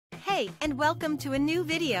Hi, and welcome to a new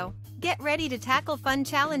video. Get ready to tackle fun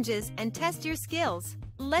challenges and test your skills.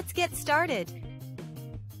 Let's get started.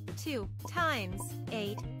 2 times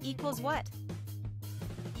 8 equals what?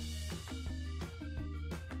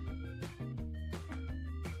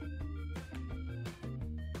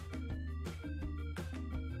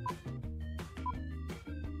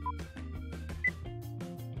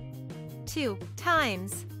 Two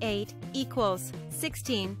times 8 equals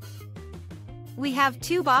 16. We have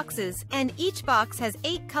 2 boxes, and each box has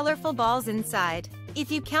 8 colorful balls inside. If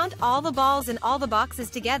you count all the balls in all the boxes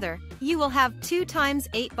together, you will have 2 times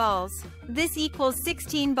 8 balls. This equals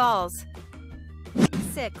 16 balls.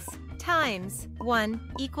 6 times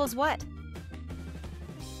 1 equals what?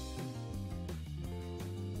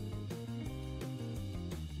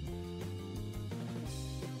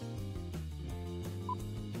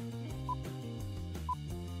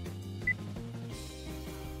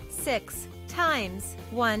 Six times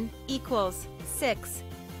 1 equals 6.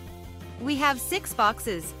 We have 6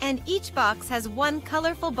 boxes, and each box has 1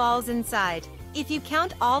 colorful balls inside. If you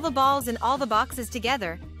count all the balls in all the boxes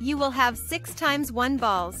together, you will have 6 times 1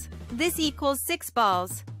 balls. This equals 6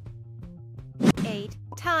 balls. 8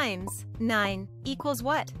 times 9 equals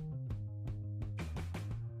what?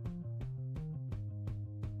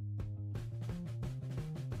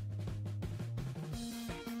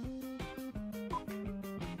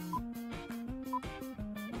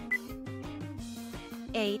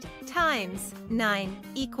 Eight times 9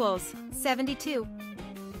 equals 72.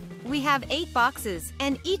 We have 8 boxes,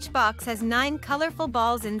 and each box has 9 colorful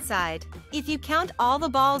balls inside. If you count all the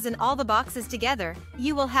balls in all the boxes together,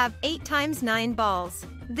 you will have 8 times 9 balls.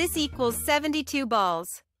 This equals 72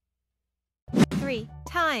 balls. 3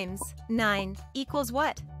 times 9 equals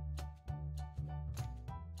what?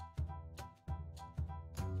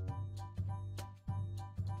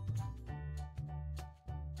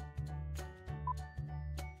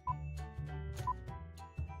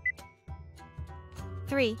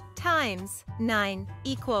 Three times 9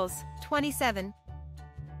 equals 27.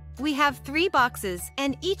 We have 3 boxes,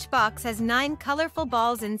 and each box has 9 colorful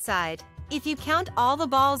balls inside. If you count all the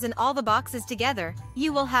balls in all the boxes together,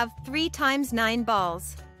 you will have 3 times 9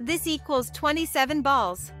 balls. This equals 27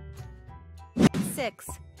 balls. 6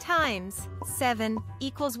 times 7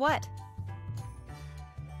 equals what?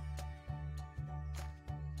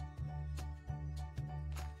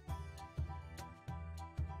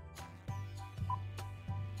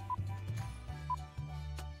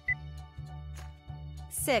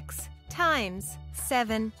 Six times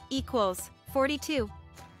 7 equals 42.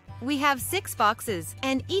 We have 6 boxes,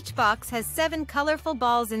 and each box has 7 colorful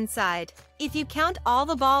balls inside. If you count all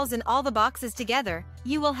the balls in all the boxes together,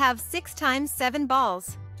 you will have 6 times 7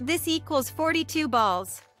 balls. This equals 42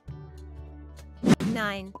 balls.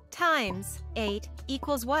 9 times 8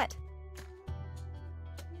 equals what?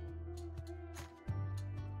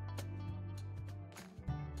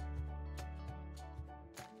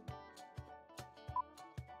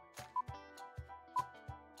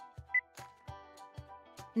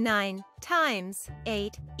 Nine times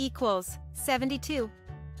 8 equals 72.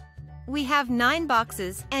 We have 9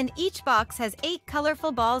 boxes, and each box has 8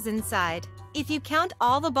 colorful balls inside. If you count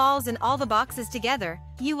all the balls in all the boxes together,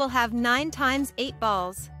 you will have 9 times 8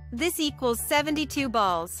 balls. This equals 72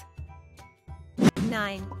 balls.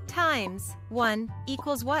 9 times 1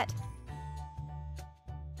 equals what?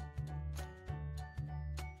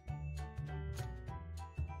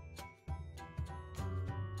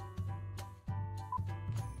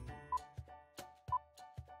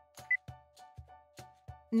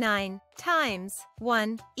 Nine times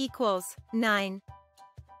 1 equals 9.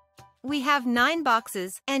 We have 9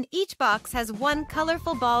 boxes, and each box has 1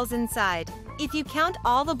 colorful balls inside. If you count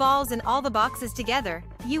all the balls in all the boxes together,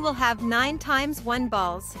 you will have 9 times 1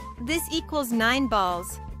 balls. This equals 9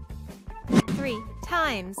 balls. 3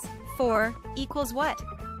 times 4 equals what?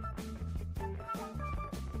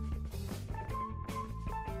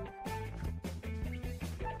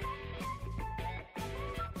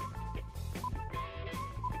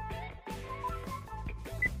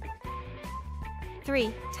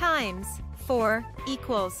 Three times 4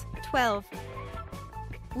 equals 12.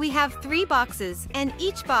 We have 3 boxes, and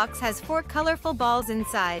each box has 4 colorful balls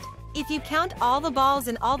inside. If you count all the balls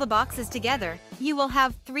in all the boxes together, you will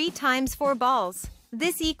have 3 times 4 balls.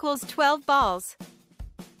 This equals 12 balls.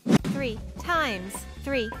 3 times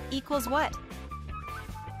 3 equals what?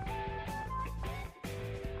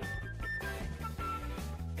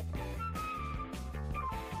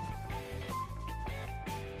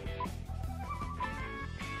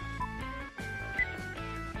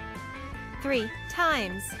 Three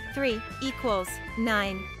times 3 equals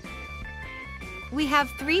 9. We have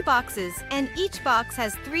 3 boxes, and each box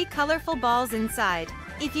has 3 colorful balls inside.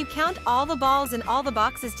 If you count all the balls in all the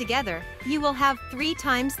boxes together, you will have 3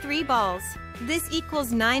 times 3 balls. This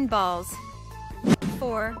equals 9 balls.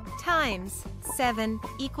 4 times 7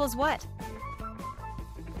 equals what?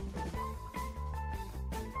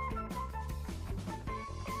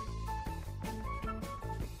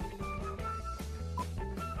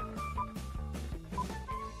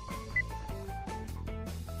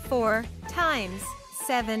 Four times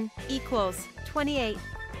 7 equals 28.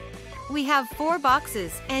 We have 4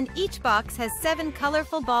 boxes, and each box has 7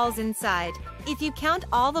 colorful balls inside. If you count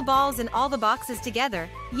all the balls in all the boxes together,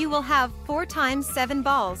 you will have 4 times 7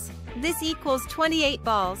 balls. This equals 28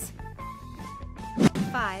 balls.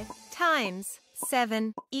 5 times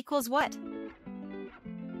 7 equals what?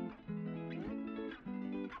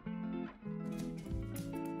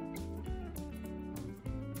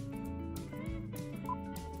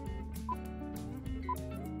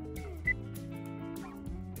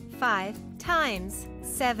 Five times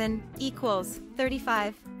 7 equals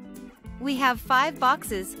 35. We have 5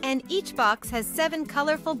 boxes, and each box has 7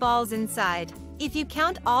 colorful balls inside. If you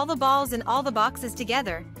count all the balls in all the boxes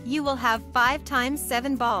together, you will have 5 times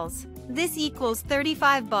 7 balls. This equals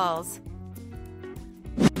 35 balls.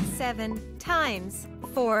 7 times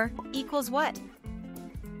 4 equals what?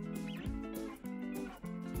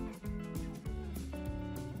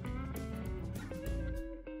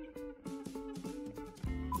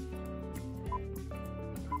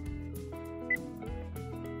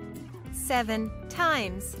 Seven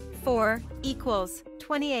times 4 equals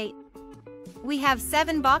 28. We have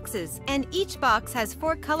 7 boxes, and each box has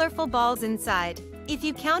 4 colorful balls inside. If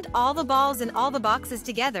you count all the balls in all the boxes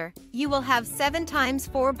together, you will have 7 times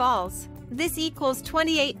 4 balls. This equals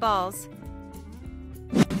 28 balls.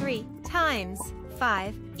 3 times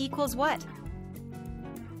 5 equals what?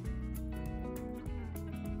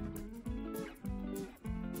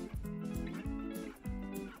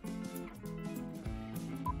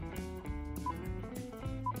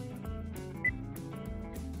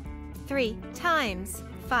 Three times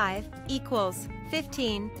 5 equals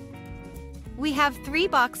 15. We have 3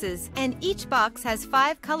 boxes, and each box has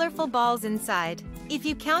 5 colorful balls inside. If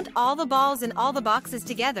you count all the balls in all the boxes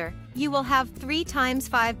together, you will have 3 times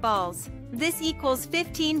 5 balls. This equals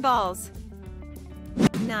 15 balls.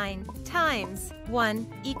 9 times 1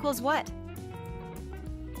 equals what?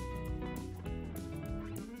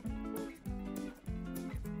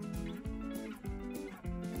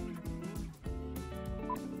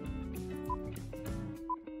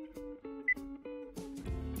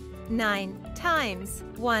 Nine times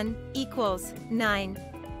 1 equals 9.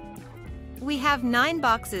 We have 9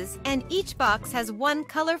 boxes, and each box has 1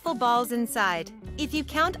 colorful balls inside. If you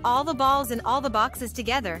count all the balls in all the boxes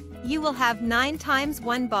together, you will have 9 times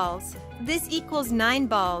 1 balls. This equals 9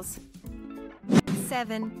 balls.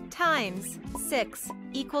 7 times 6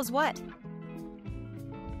 equals what?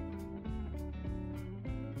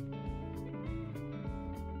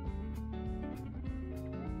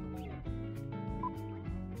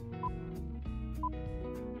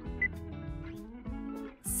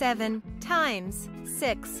 Seven times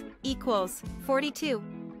 6 equals 42.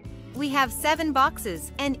 We have 7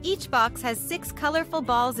 boxes, and each box has 6 colorful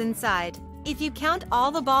balls inside. If you count all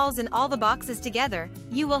the balls in all the boxes together,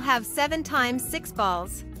 you will have 7 times 6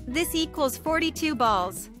 balls. This equals 42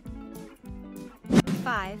 balls.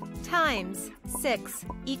 5 times 6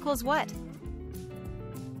 equals what?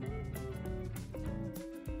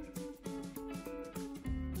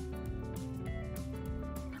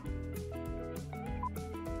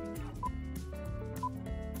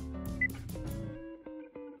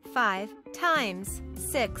 Five times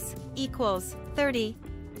 6 equals 30.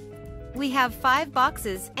 We have 5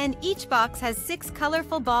 boxes, and each box has 6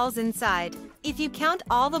 colorful balls inside. If you count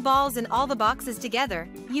all the balls in all the boxes together,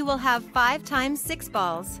 you will have 5 times 6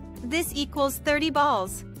 balls. This equals 30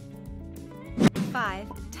 balls.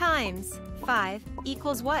 5 times 5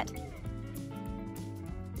 equals what?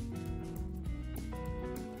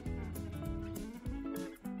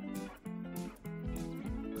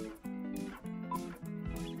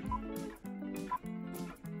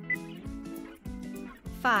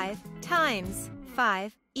 Five times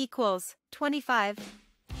 5 equals 25.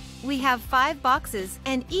 We have 5 boxes,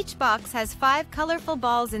 and each box has 5 colorful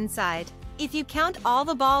balls inside. If you count all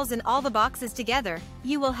the balls in all the boxes together,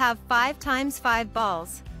 you will have 5 times 5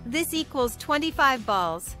 balls. This equals 25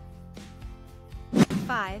 balls.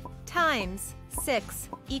 5 times 6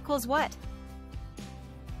 equals what?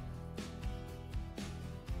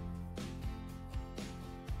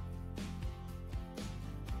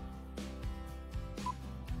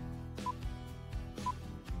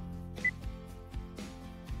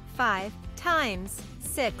 5 times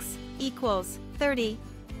 6 equals 30.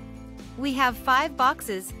 We have 5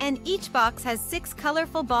 boxes, and each box has 6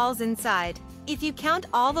 colorful balls inside. If you count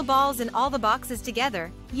all the balls in all the boxes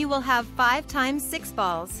together, you will have 5 times 6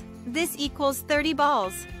 balls. This equals 30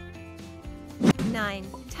 balls. 9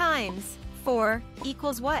 times 4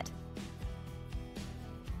 equals what?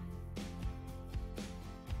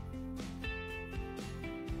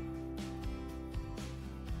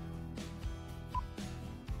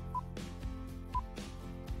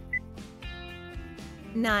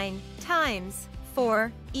 Nine times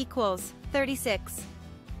 4 equals 36.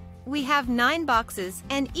 We have 9 boxes,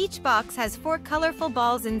 and each box has 4 colorful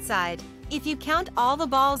balls inside. If you count all the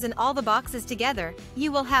balls in all the boxes together,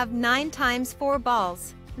 you will have 9 times 4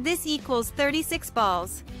 balls. This equals 36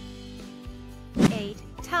 balls. 8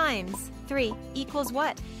 times 3 equals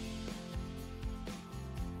what?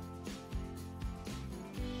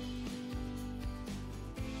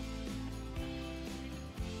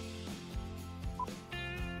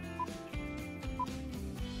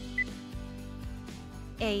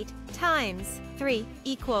 Eight times 3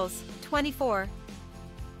 equals 24.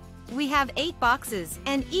 We have 8 boxes,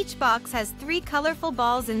 and each box has 3 colorful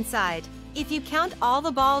balls inside. If you count all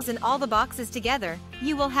the balls in all the boxes together,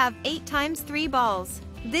 you will have 8 times 3 balls.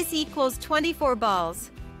 This equals 24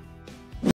 balls.